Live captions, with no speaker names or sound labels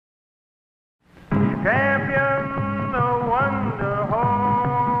champion, the wonder horse.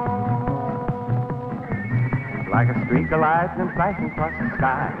 Like a streak of lightning flashing across the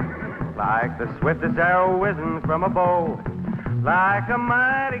sky, like the swiftest arrow whizzing from a bow, like a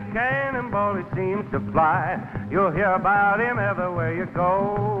mighty cannonball he seems to fly. You'll hear about him everywhere you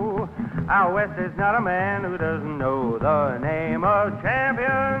go. Out west there's not a man who doesn't know the name of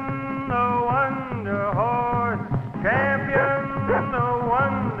champion, the wonder horse. Champion, the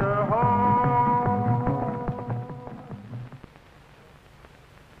wonder horse.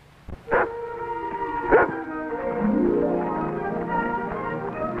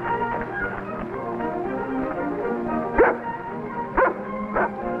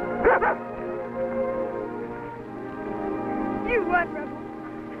 You what, Rebel?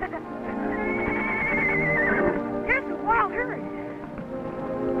 Here's the wild herd.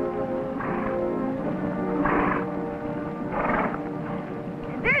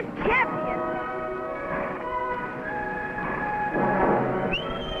 And there's Champion.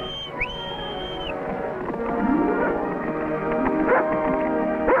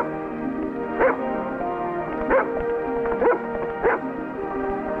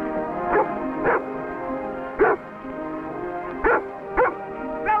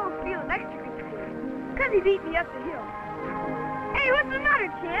 He beat me up the hill. Hey, what's the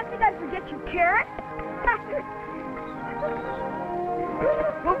matter, Champ? Did I forget your carrot?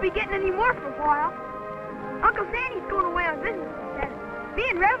 Won't be getting any more for a while. Uncle Sandy's going away on business instead. Me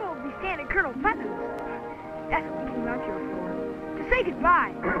and Rebel will be staying at Colonel Putnam's. That's what we came out here for. To say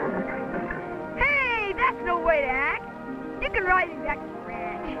goodbye. Hey, that's no way to act. You can ride me back to the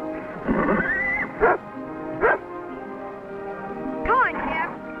ranch. Come on,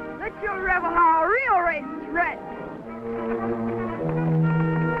 Champ. Let's show Rebel how a real race is ready.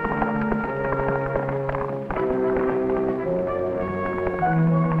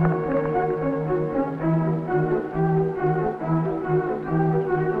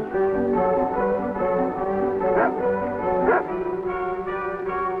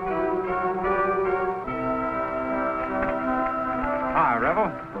 Hi, Rebel.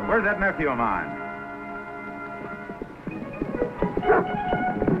 Where's that nephew of mine?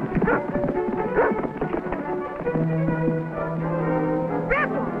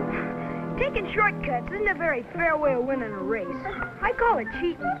 Taking shortcuts isn't a very fair way of winning a race. I call it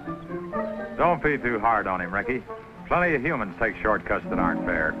cheating. Don't be too hard on him, Ricky. Plenty of humans take shortcuts that aren't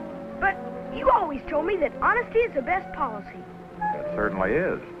fair. But you always told me that honesty is the best policy. It certainly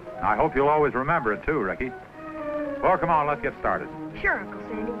is. I hope you'll always remember it, too, Ricky. Well, come on, let's get started. Sure, Uncle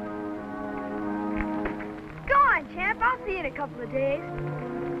Sandy. Go on, Champ. I'll see you in a couple of days.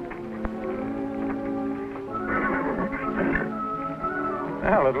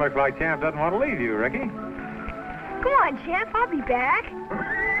 Well, it looks like Champ doesn't want to leave you, Ricky. Come on, Champ. I'll be back.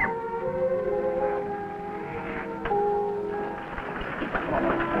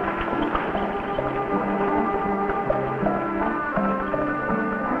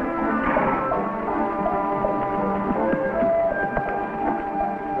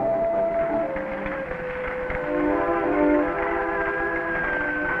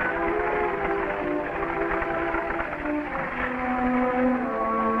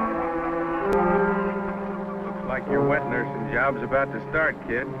 Your wet nursing job's about to start,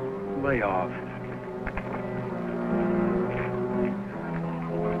 kid. Lay off.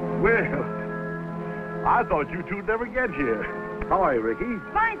 Well, I thought you two'd never get here. How are you, Ricky?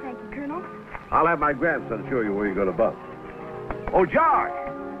 Fine, thank you, Colonel. I'll have my grandson show you where you're going to bunk. Oh, Josh!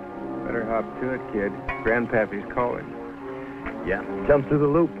 Better hop to it, kid. Grandpappy's calling. Yeah, jump through the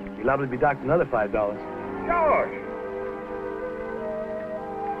loop. You're liable to be docked another $5. Josh!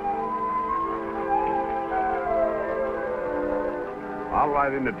 I'll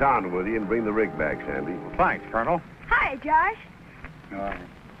ride into town with you and bring the rig back, Sandy. Thanks, Colonel. Hi, Josh.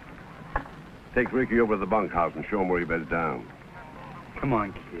 Take Ricky over to the bunkhouse and show him where he beds down. Come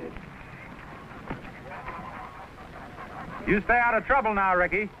on, kid. You stay out of trouble now,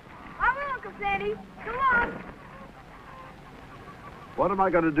 Ricky. I will, Uncle Sandy. So long. What am I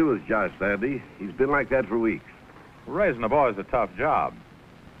going to do with Josh, Sandy? He's been like that for weeks. Raising a boy is a tough job.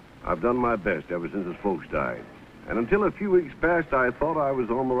 I've done my best ever since his folks died. And until a few weeks passed, I thought I was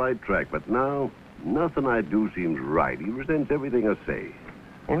on the right track. But now, nothing I do seems right. He resents everything I say.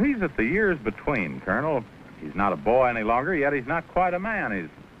 Well, he's at the years between, Colonel. He's not a boy any longer, yet he's not quite a man. He's,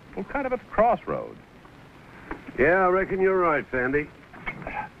 well, kind of at the crossroad. Yeah, I reckon you're right, Sandy.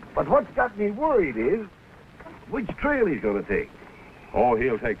 But what's got me worried is which trail he's going to take. Oh,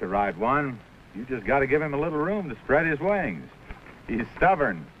 he'll take the right one. You just got to give him a little room to spread his wings. He's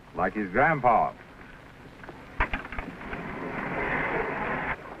stubborn, like his grandpa.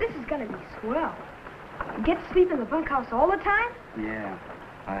 This is gonna be swell. You get to sleep in the bunkhouse all the time? Yeah,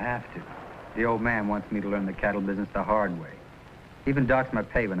 I have to. The old man wants me to learn the cattle business the hard way. Even docks my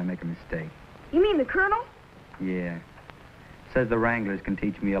pay when I make a mistake. You mean the colonel? Yeah. Says the wranglers can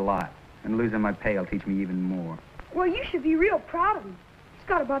teach me a lot, and losing my pay will teach me even more. Well, you should be real proud of him. He's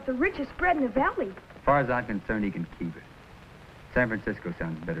got about the richest spread in the valley. As far as I'm concerned, he can keep it. San Francisco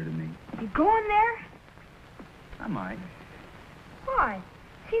sounds better to me. You going there? I might. Why?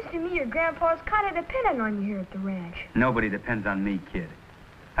 Seems to me your grandpa's kind of dependent on you here at the ranch. Nobody depends on me, kid.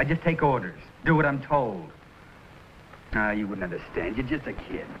 I just take orders, do what I'm told. Ah, you wouldn't understand. You're just a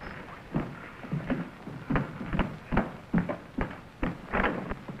kid.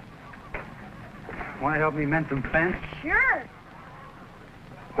 Want to help me mend some fence? Sure.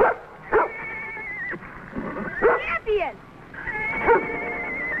 Champion!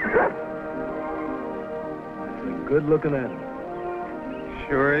 That's a good-looking animal.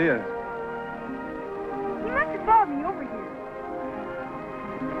 Sure he is. You must have followed me over here.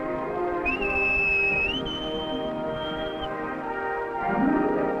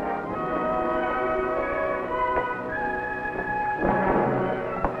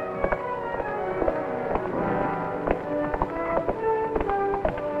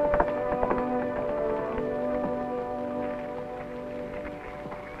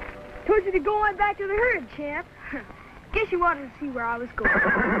 Told you to go on back to the herd, champ. Guess you wanted to see where I was going.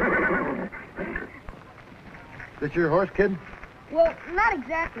 This your horse, kid? Well, not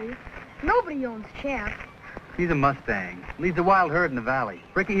exactly. Nobody owns Champ. He's a Mustang. Leads a wild herd in the valley.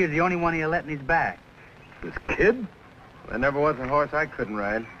 Ricky here's the only one he'll let in his back. This kid? There never was a horse I couldn't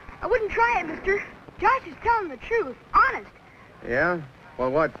ride. I wouldn't try it, mister. Josh is telling the truth. Honest. Yeah?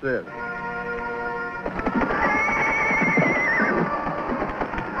 Well, what's this?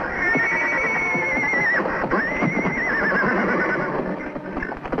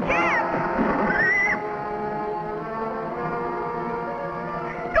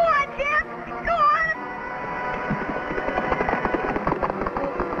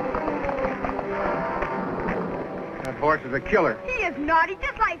 Horse is a killer. He is naughty,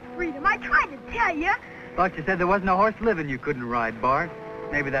 just like Freedom. I tried to tell you. Thought you said there wasn't a horse living you couldn't ride, Bart.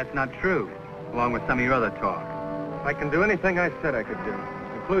 Maybe that's not true, along with some of your other talk. I can do anything I said I could do,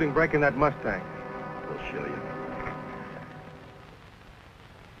 including breaking that Mustang. We'll show you.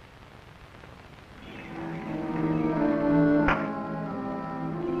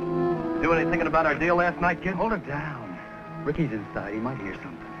 Do any thinking about our deal last night, kid? Hold it down. Ricky's inside. He might hear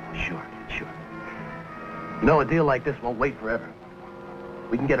something. Sure. You know, a deal like this won't wait forever.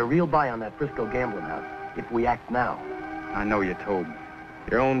 We can get a real buy on that Frisco gambling house if we act now. I know you told me.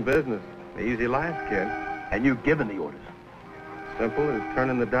 Your own business. Easy life, kid. And you've given the orders. Simple as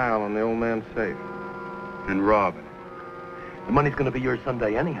turning the dial on the old man's safe. And rob it. The money's going to be yours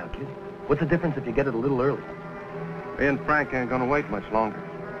someday anyhow, kid. What's the difference if you get it a little early? Me and Frank ain't gonna wait much longer.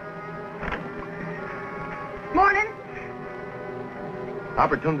 Morning.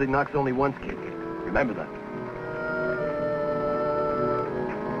 Opportunity knocks only once, kid. Remember that.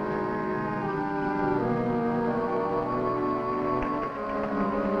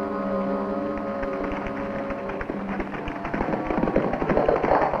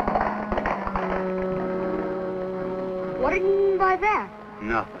 What do you mean by that?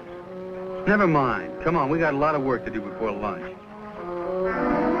 Nothing. Never mind. Come on, we got a lot of work to do before lunch.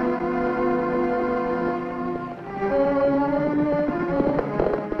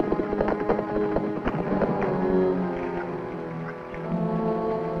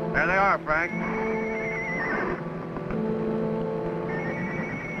 There they are, Frank.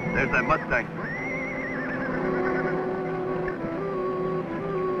 There's that Mustang.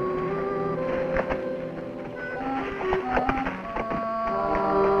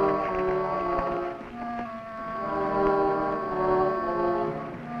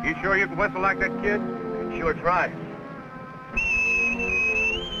 You sure you can whistle like that, kid? Sure try.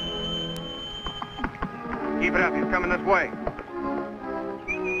 Keep it up. He's coming this way.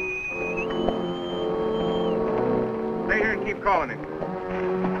 Stay here and keep calling him.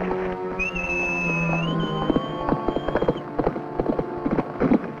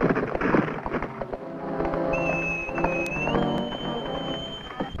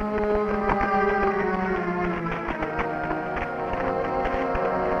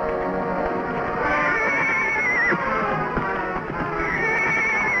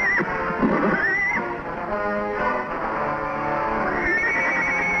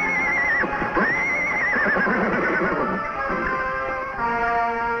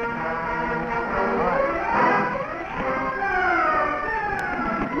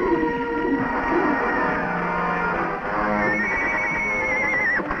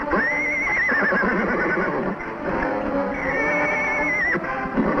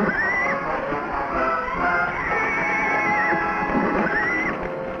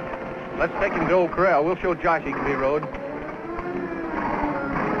 we'll show Josh he can be rode.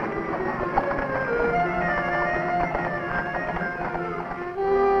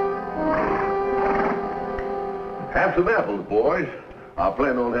 Have some apples, boys. I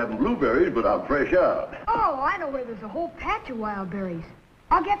plan on having blueberries, but I'm fresh out. Oh, I know where there's a whole patch of wild berries.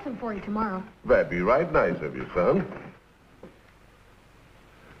 I'll get some for you tomorrow. That'd be right nice of you, son.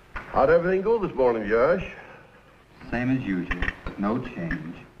 How'd everything go this morning, Josh? Same as usual. No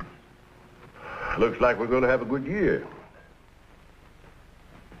change. Looks like we're going to have a good year.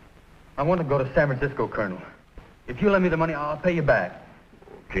 I want to go to San Francisco, Colonel. If you lend me the money, I'll pay you back.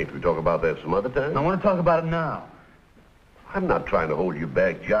 Can't we talk about that some other time? I want to talk about it now. I'm not trying to hold you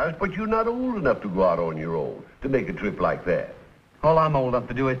back, Josh, but you're not old enough to go out on your own, to make a trip like that. All I'm old enough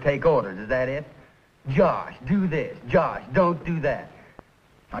to do is take orders. Is that it? Josh, do this. Josh, don't do that.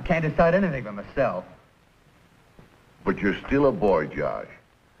 I can't decide anything for myself. But you're still a boy, Josh.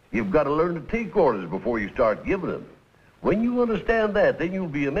 You've got to learn to take orders before you start giving them. When you understand that, then you'll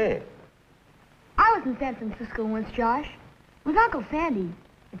be a man. I was in San Francisco once, Josh. With Uncle Sandy.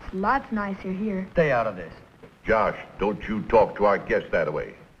 It's lots nicer here. Stay out of this. Josh, don't you talk to our guests that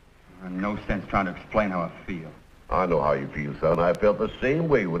way. No sense trying to explain how I feel. I know how you feel, son. I felt the same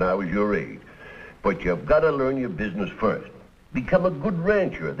way when I was your age. But you've got to learn your business first. Become a good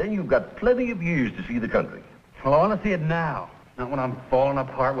rancher. Then you've got plenty of years to see the country. Well, I want to see it now. Not when I'm falling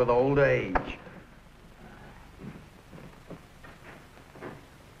apart with old age.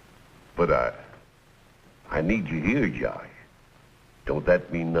 But I need you here, Josh. Don't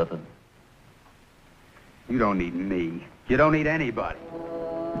that mean nothing? You don't need me. You don't need anybody.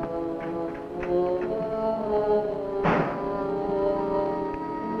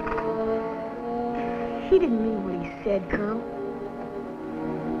 He didn't mean what he said, Colonel.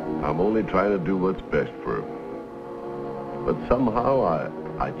 I'm only trying to do what's best for him. But somehow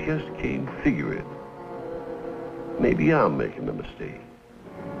I just can't figure it. Maybe I'm making a mistake.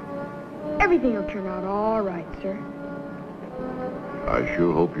 Everything will turn out all right, sir. I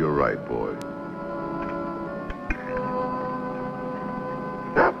sure hope you're right, boy.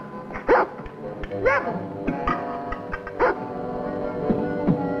 Rebel!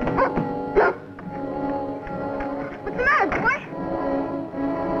 What's the matter, boy?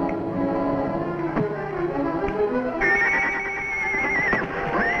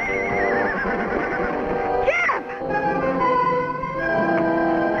 Jeff!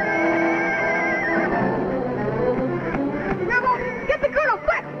 Rebel, get the colonel,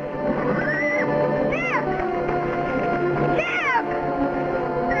 quick! Jeff! Jeff!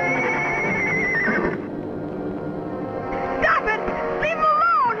 Stop it! Leave him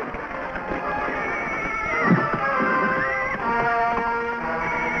alone!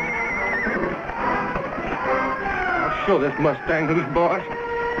 I'll show this Mustang who's boss.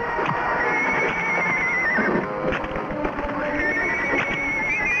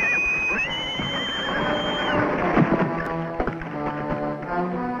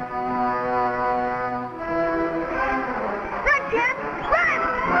 Run, Jeff! Run!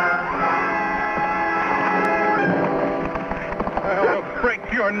 I'll break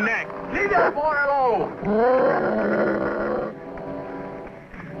your neck. Leave that boy alone!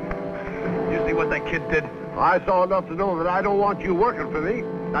 You see what that kid did? I saw enough to know that I don't want you working for me.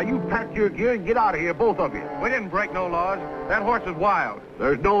 Now you pack your gear and get out of here, both of you. We didn't break no laws. That horse is wild.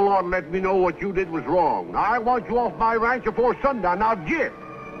 There's no law to let me know what you did was wrong. Now, I want you off my ranch before sundown. Now get!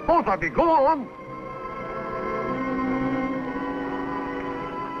 Both of you, go on!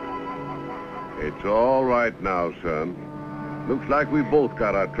 It's all right now, son. Looks like we both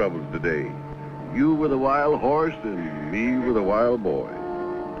got our troubles today. You with a wild horse and me with a wild boy.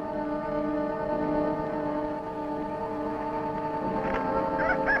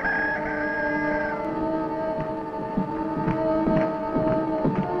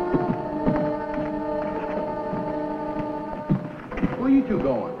 Where you two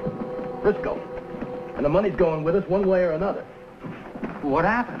going? Frisco. And the money's going with us one way or another. What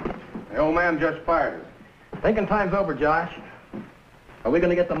happened? The old man just fired us. Thinking time's over, Josh. Are we going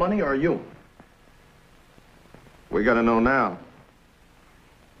to get the money or are you? We got to know now.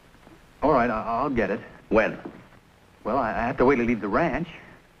 All right, I'll get it. When? Well, I have to wait to leave the ranch.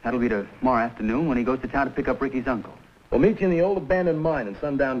 That'll be tomorrow afternoon when he goes to town to pick up Ricky's uncle. We'll meet you in the old abandoned mine in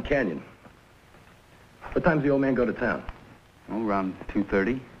Sundown Canyon. What time's the old man go to town? Oh, around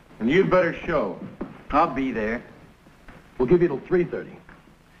 2:30. And you'd better show. I'll be there. We'll give you till 3:30.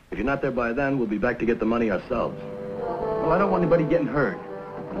 If you're not there by then, we'll be back to get the money ourselves. Well, I don't want anybody getting hurt.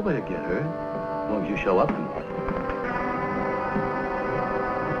 Nobody will get hurt, as long as you show up tomorrow.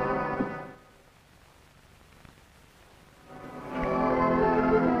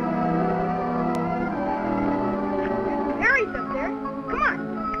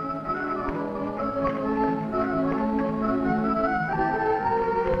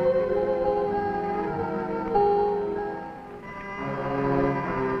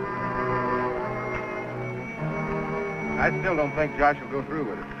 I still don't think Josh will go through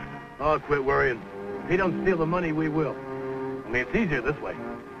with it. Oh, quit worrying. If he don't steal the money, we will. Only it's easier this way.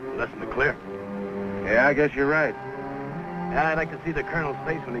 Less in the clear. Yeah, I guess you're right. Yeah, I'd like to see the colonel's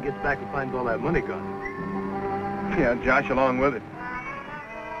face when he gets back and finds all that money gone. Yeah, Josh along with it.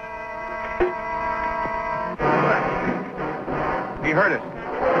 He heard us.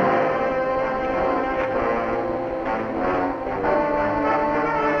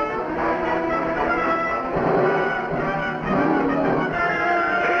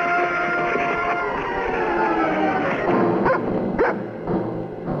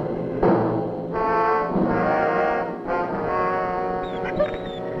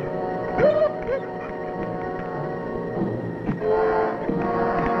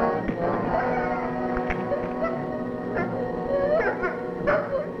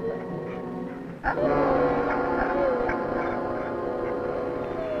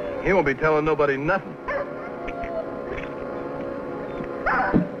 He won't be telling nobody nothing.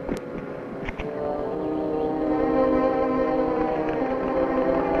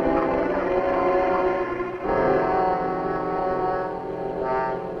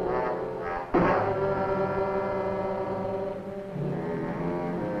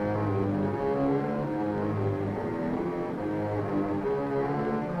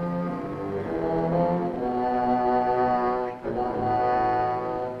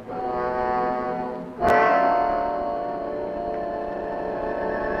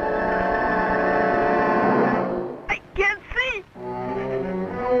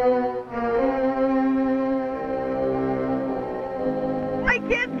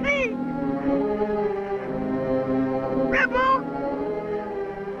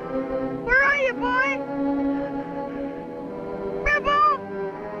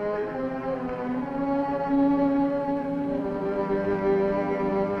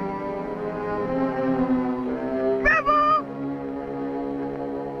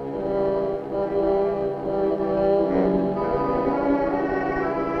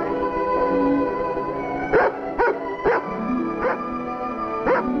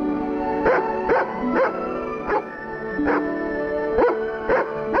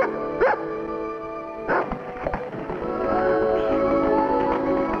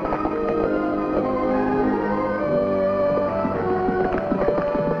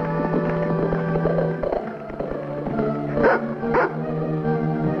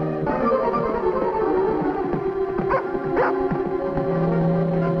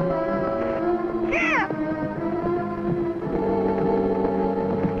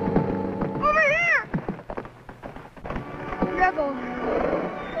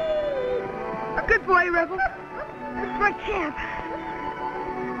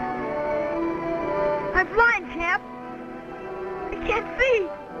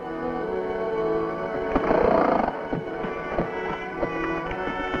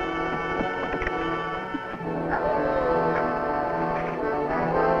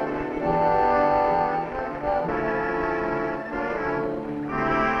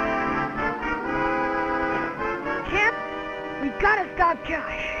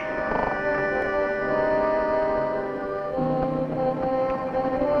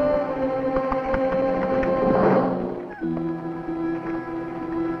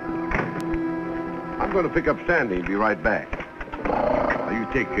 I'm going to pick up Sandy and be right back. Now, you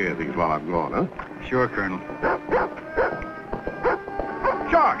take care of things while I'm gone, huh? Sure, Colonel.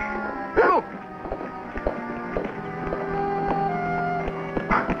 Josh! Look!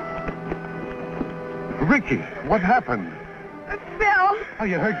 Ricky, what happened? I fell. Oh,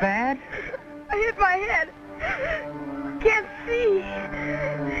 you hurt bad? I hit my head. Can't see.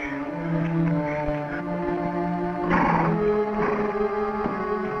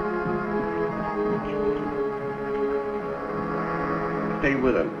 Stay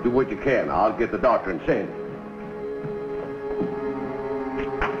with him. Do what you can. I'll get the doctor and Sandy.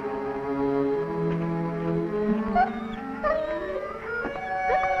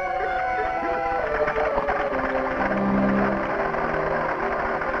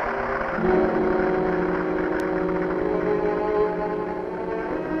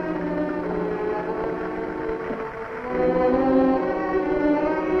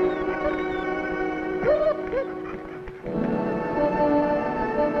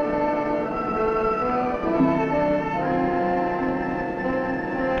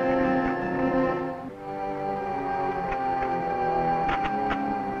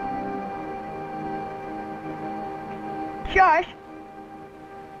 Josh.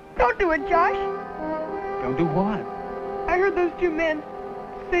 Don't do it, Josh. Don't do what? I heard those two men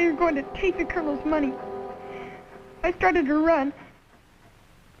say you're going to take the colonel's money. I started to run.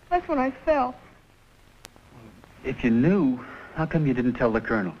 That's when I fell. If you knew, how come you didn't tell the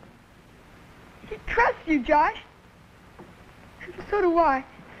colonel? He trusts you, Josh. And so do I.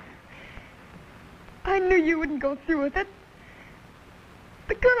 I knew you wouldn't go through with it.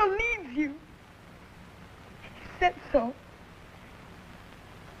 The colonel needs you. You said so.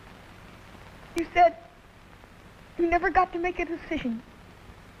 You said you never got to make a decision,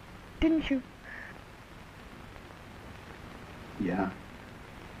 didn't you? Yeah.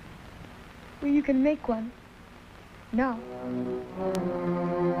 Well, you can make one. Now.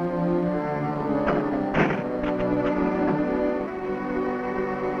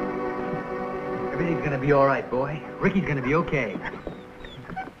 Everything's gonna be all right, boy. Ricky's gonna be okay.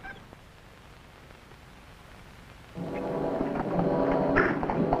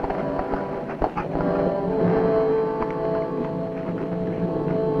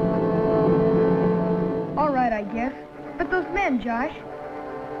 All right, I guess. But those men, Josh,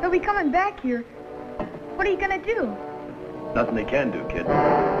 they'll be coming back here. What are you gonna do? Nothing they can do, kid.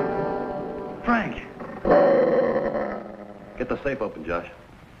 Frank, Get the safe open, Josh.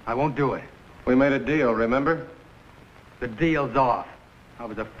 I won't do it. We made a deal, remember? The deal's off. I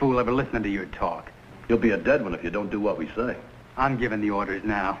was a fool ever listening to your talk. You'll be a dead one if you don't do what we say. I'm giving the orders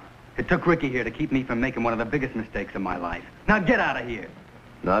now. It took Ricky here to keep me from making one of the biggest mistakes of my life. Now get out of here.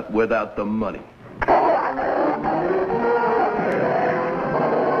 Not without the money.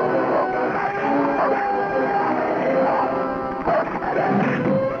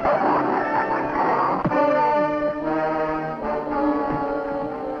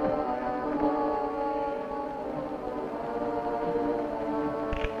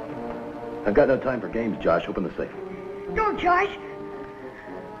 I've got no time for games, Josh. Open the safe. Go, Josh.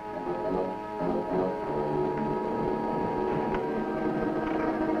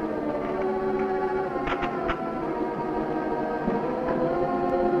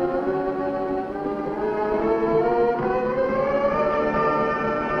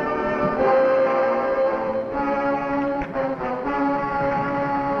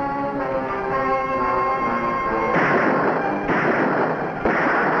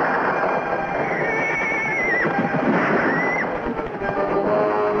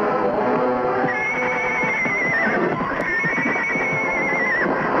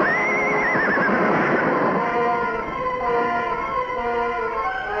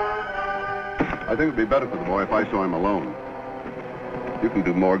 I think it'd be better for the boy if I saw him alone. You can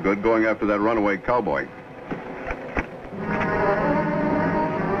do more good going after that runaway cowboy.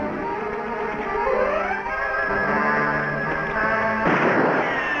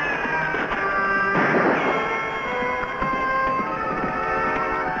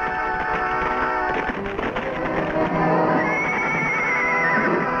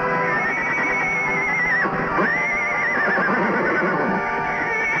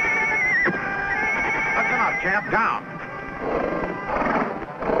 Champ, down.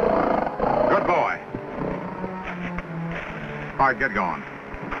 Good boy. All right, get going.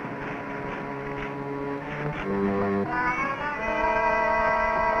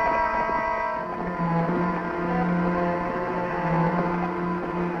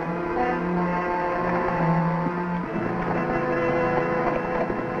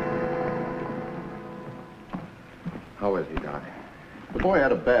 How is he, Doc? The boy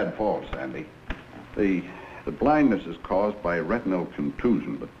had a bad fall, Sandy. The blindness is caused by retinal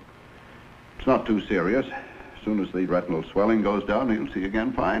contusion, but it's not too serious. As soon as the retinal swelling goes down, he'll see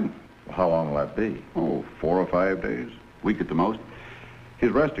again fine. Well, how long will that be? Oh, 4 or 5 days. Week at the most.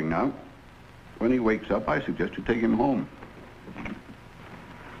 He's resting now. When he wakes up, I suggest you take him home.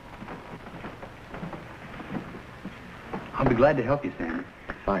 I'll be glad to help you, Sam.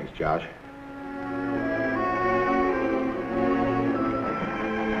 Thanks, Josh.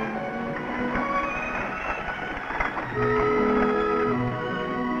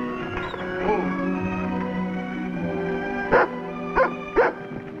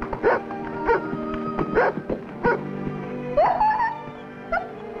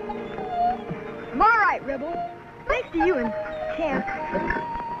 I'm all right, Rebel. Thanks to you and Champ.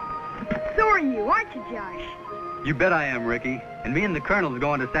 So are you, aren't you, Josh? You bet I am, Ricky. And me and the Colonel's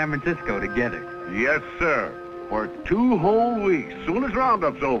going to San Francisco together. Yes, sir. For 2 whole weeks, soon as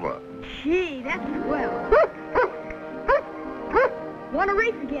Roundup's over. Gee, that's swell. Want to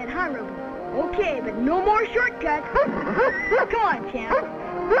race again, huh, Rebel? Okay, but no more shortcuts. Come on,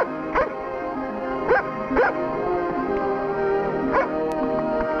 Champ.